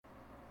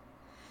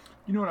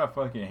You know what I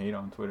fucking hate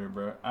on Twitter,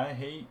 bro? I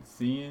hate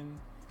seeing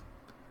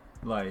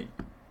like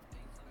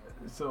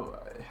so.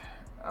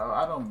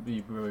 I don't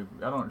be really.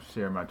 I don't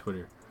share my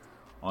Twitter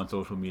on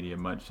social media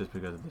much just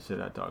because of the shit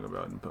I talk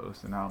about and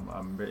post, and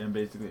I'm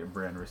basically a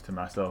brand risk to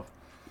myself.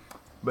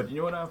 But you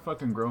know what I've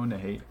fucking grown to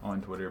hate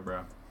on Twitter,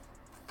 bro?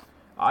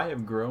 I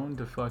have grown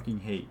to fucking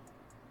hate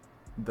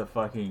the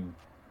fucking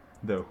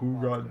the who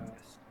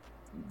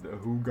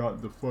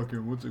got the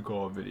fucking what's it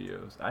called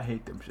videos. I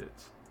hate them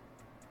shits.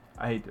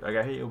 I hate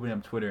opening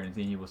up Twitter and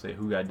seeing people say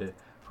who got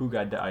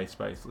the Ice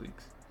Spice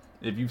leaks.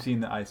 If you've seen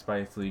the Ice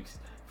Spice leaks,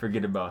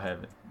 forget about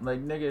heaven.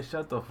 Like nigga,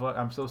 shut the fuck.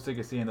 I'm so sick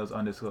of seeing those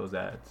undisclosed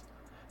ads.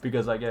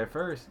 Because like at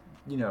first,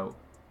 you know,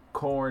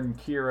 Corn,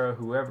 Kira,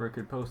 whoever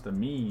could post a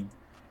meme,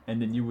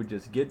 and then you would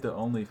just get the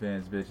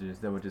OnlyFans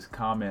bitches that would just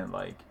comment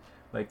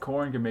like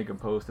Corn could make a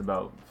post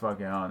about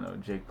fucking I don't know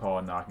Jake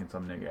Paul knocking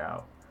some nigga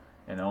out,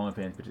 and the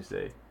OnlyFans bitches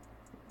say,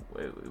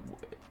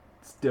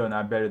 still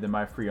not better than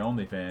my free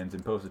OnlyFans,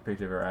 and post a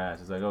picture of her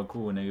ass. It's like, oh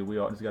cool, nigga, we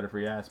all just got a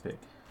free ass pic.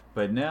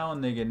 But now,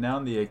 nigga, now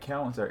the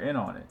accounts are in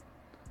on it.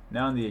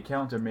 Now the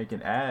accounts are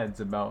making ads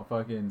about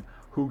fucking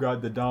who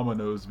got the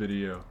Domino's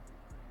video.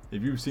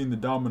 If you've seen the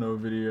Domino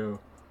video,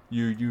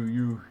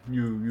 you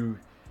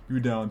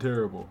down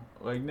terrible.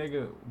 Like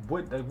nigga,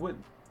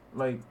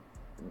 like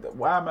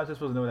why am I supposed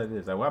to know what that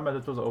is? Like why am I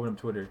supposed to open up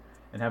Twitter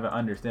and have an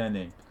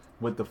understanding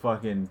what the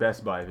fucking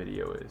Best Buy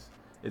video is?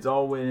 It's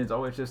always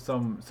just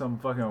some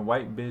fucking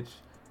white bitch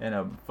in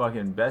a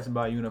fucking Best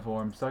Buy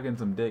uniform sucking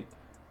some dick.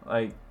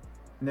 Like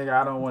nigga,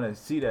 I don't want to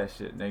see that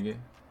shit, nigga.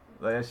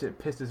 Like that shit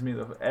pisses me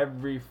the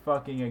every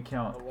fucking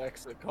account.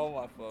 Alexa, call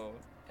my phone.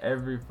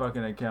 Every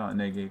fucking account,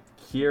 nigga.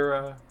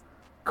 Kira,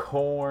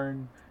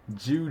 Corn,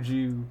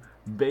 Juju,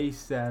 Bass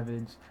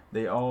Savage.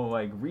 They all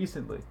like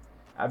recently.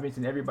 I've been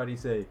seeing everybody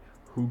say,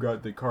 "Who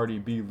got the Cardi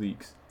B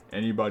leaks?"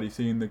 Anybody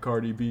seen the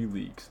Cardi B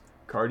leaks?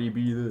 Cardi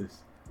B this,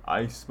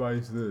 Ice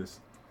Spice this.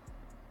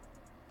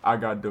 I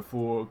got the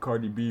full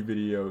Cardi B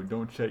video.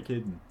 Don't check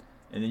hidden.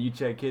 And then you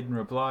check hidden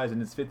replies,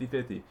 and it's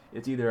 50-50.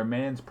 It's either a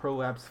man's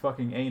prolapse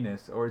fucking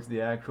anus, or it's the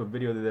actual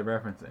video that they're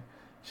referencing.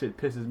 Shit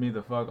pisses me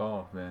the fuck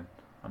off, man.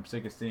 I'm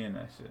sick of seeing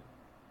that shit.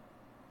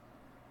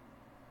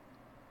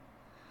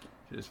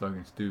 Shit is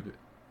fucking stupid.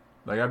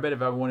 Like I bet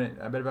if I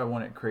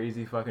wanted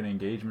crazy fucking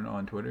engagement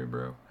on Twitter,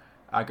 bro,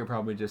 I could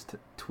probably just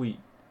tweet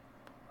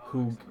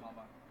who. Alexa, call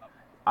my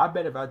I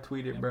bet if I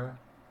tweeted, phone. bro,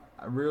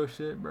 real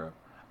shit, bro.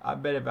 I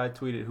bet if I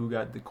tweeted who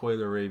got the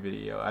Coiler Ray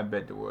video, I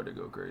bet the world would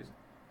go crazy.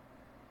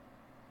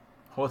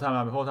 Whole time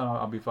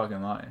I'll be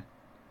fucking lying.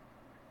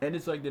 And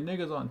it's like the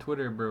niggas on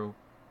Twitter, bro.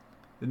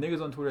 The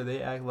niggas on Twitter,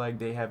 they act like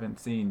they haven't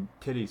seen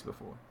titties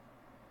before.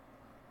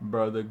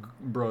 Bro, the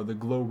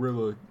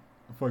Glorilla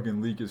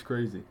fucking leak is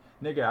crazy.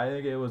 Nigga, I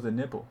think it was a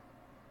nipple.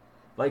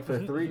 Like for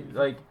three, The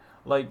like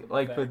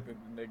for fact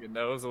that the nigga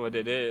knows what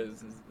it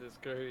is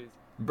crazy.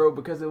 bro,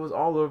 because it was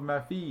all over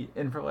my feed,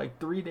 and for like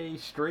 3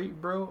 days straight,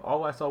 bro,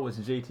 all I saw was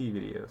JT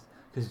videos.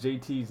 Cause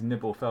JT's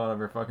nipple fell out of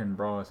her fucking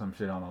bra or some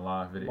shit on a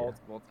live video.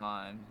 Multiple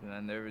times, and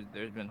then there's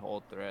been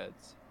whole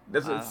threads.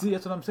 That's what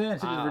I'm saying. Shit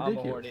is I'm a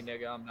ridiculous. horny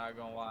nigga. I'm not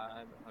gonna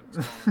lie. I'm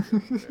scrolling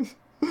through some shit.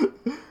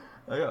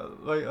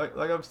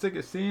 like I'm sick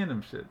of seeing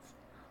them shits.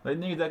 Like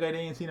niggas that guy they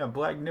ain't seen a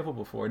black nipple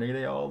before. Nigga,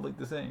 they all look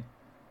the same.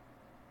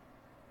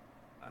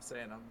 I'm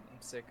saying I'm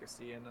sick of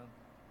seeing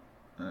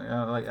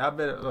them, Like I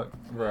bet look,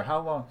 bro.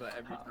 How long? but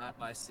every time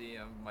I see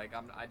them, like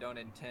I don't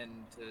intend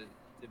to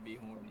be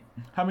horny.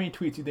 How many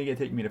tweets do you think it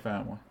take me to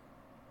find one?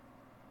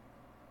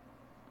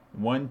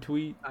 One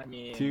tweet, I two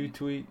mean,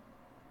 tweet,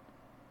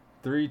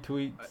 three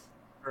tweets. uh,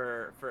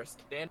 for a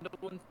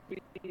standalone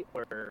tweet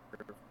or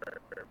for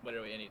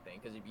literally anything,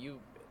 because if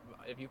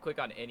you click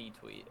on any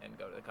tweet and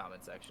go to the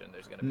comment section,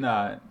 there's gonna be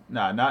one.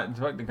 Not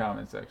fuck the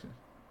comment section.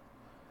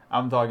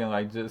 I'm talking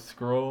like just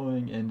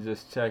scrolling and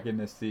just checking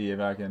to see if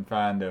I can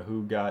find the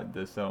who got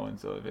the so and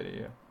so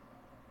video.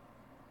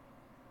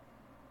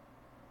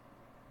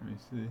 Let me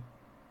see.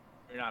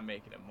 You're not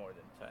making it more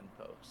than 10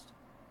 posts.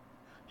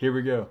 Here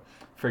we go.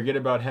 Forget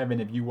about heaven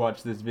if you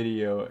watch this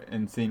video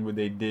and seen what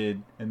they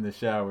did in the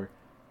shower.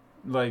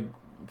 Like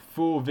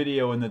full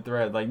video in the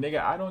thread. Like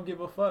nigga, I don't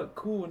give a fuck.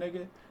 Cool,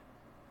 nigga.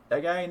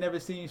 Like I ain't never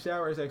seen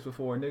shower sex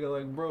before, nigga.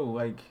 Like bro,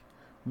 like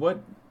what?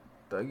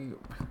 Like,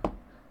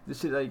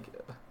 this shit like,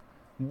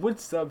 what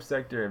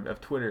subsector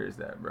of Twitter is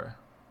that, bro?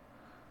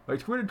 Like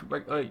Twitter,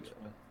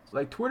 Engagement.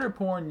 like Twitter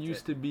porn That's it.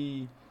 used to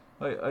be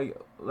like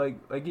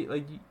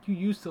you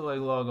used to like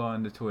log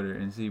on to Twitter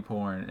and see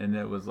porn and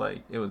it was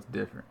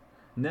different.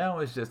 Now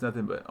it's just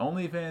nothing but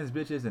OnlyFans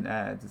bitches and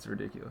ads. It's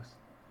ridiculous.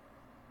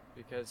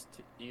 Because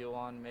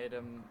Elon made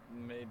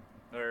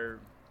or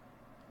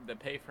the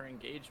pay for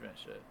engagement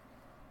shit.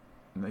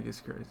 Like it's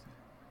crazy.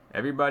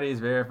 Everybody is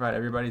verified.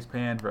 Everybody's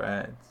paying for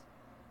ads.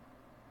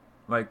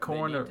 Like They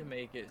corn, need to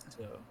make it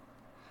so.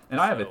 and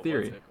I have a What's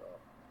theory. it called?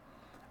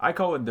 I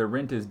call it the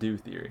rent is due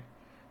theory.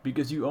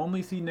 Because you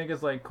only see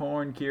niggas like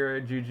Corn,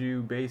 Kira,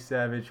 Juju, Bass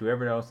Savage,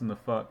 whoever else in the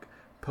fuck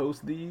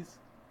post these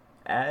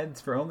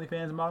ads for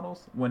OnlyFans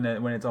models when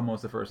it's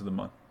almost the first of the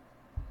month.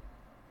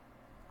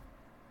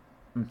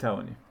 I'm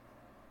telling you.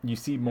 You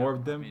see more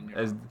of I them mean,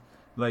 as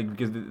like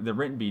because the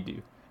rent be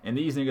due, and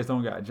these niggas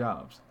don't got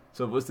jobs.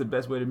 So what's the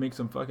best way to make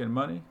some fucking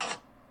money?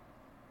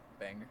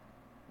 banger.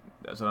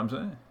 That's what I'm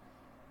saying.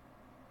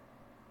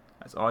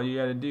 That's all you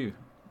gotta do.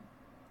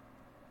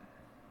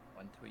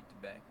 One tweet to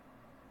bang.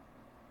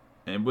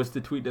 And what's the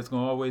tweet that's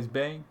gonna always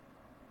bang?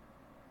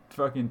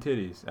 Fucking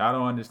titties. I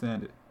don't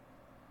understand it.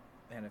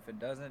 And if it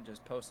doesn't,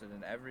 just post it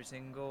in every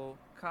single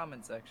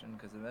comment section,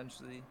 because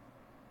eventually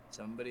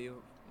somebody,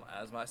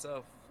 as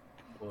myself,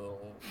 will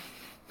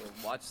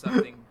watch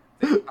something,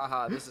 think,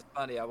 haha, this is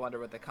funny, I wonder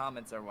what the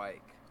comments are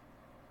like.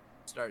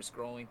 Start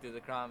scrolling through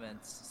the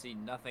comments, see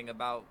nothing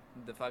about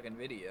the fucking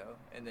video,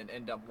 and then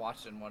end up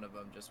watching one of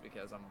them just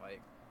because I'm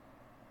like,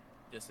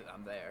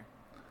 I'm there.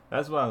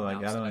 That's why Now like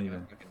I'm I stuck don't in even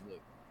a fucking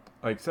loop.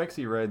 like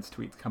Sexy Red's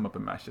tweets come up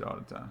in my shit all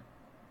the time.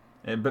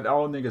 But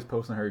all niggas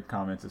posting her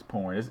comments is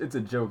porn. It's a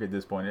joke at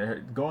this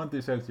point. Going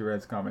through Sexy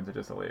Red's comments are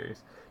just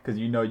hilarious because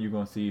you know you're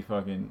gonna see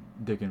fucking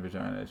dick and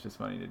vagina. It's just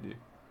funny to do.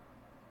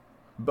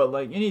 But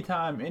like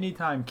anytime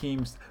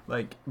Keem's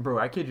like, bro,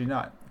 I kid you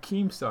not,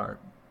 Keemstar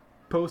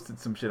posted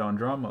some shit on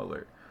Drama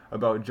Alert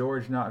about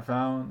George not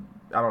found.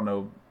 I don't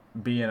know,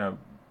 being a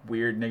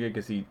weird nigga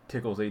because he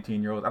tickles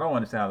 18-year-olds. I don't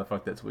understand how the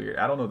fuck that's weird.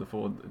 I don't know the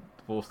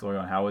full story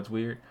on how it's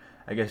weird.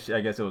 I guess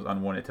it was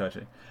unwanted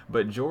touching.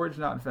 But George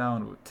not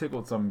found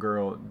tickled some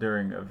girl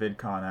during a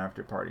VidCon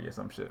after party or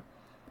some shit.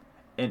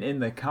 And in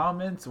the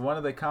comments, one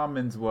of the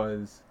comments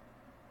was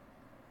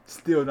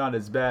still not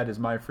as bad as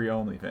my free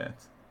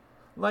OnlyFans.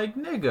 Like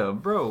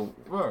nigga, bro,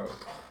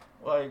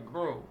 like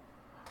bro,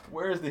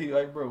 where's the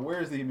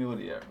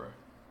humility at, bro?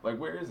 Like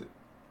where is it?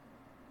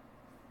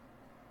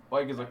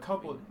 Like it's a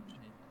couple.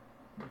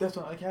 That's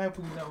what like have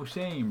we no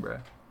shame, bro.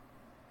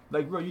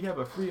 Like bro, you have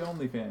a free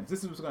OnlyFans.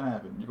 This is what's gonna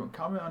happen. You're gonna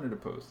comment under the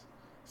post.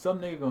 Some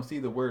nigga gonna see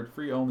the word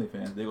free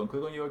OnlyFans. They're gonna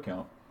click on your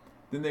account.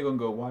 Then they're gonna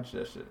go watch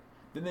that shit.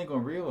 Then they're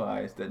gonna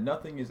realize that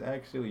nothing is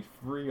actually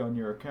free on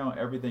your account.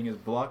 Everything is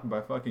blocked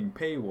by fucking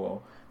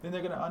paywall. Then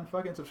they're gonna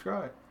unfucking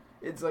subscribe.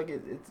 It's like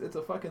it's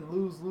a fucking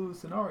lose-lose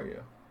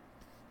scenario.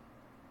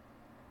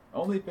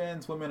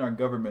 OnlyFans women are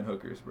government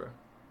hookers, bro.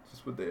 It's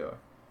just what they are.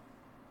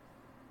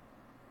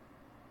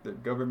 They're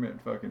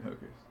government fucking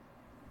hookers.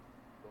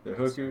 They're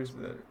hookers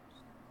that,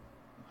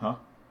 huh?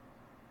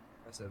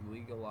 I said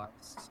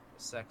legalized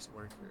sex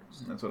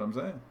workers. That's what I'm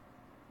saying.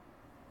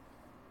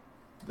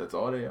 That's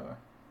all they are.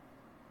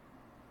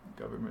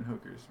 Government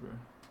hookers, bro.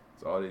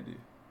 That's all they do.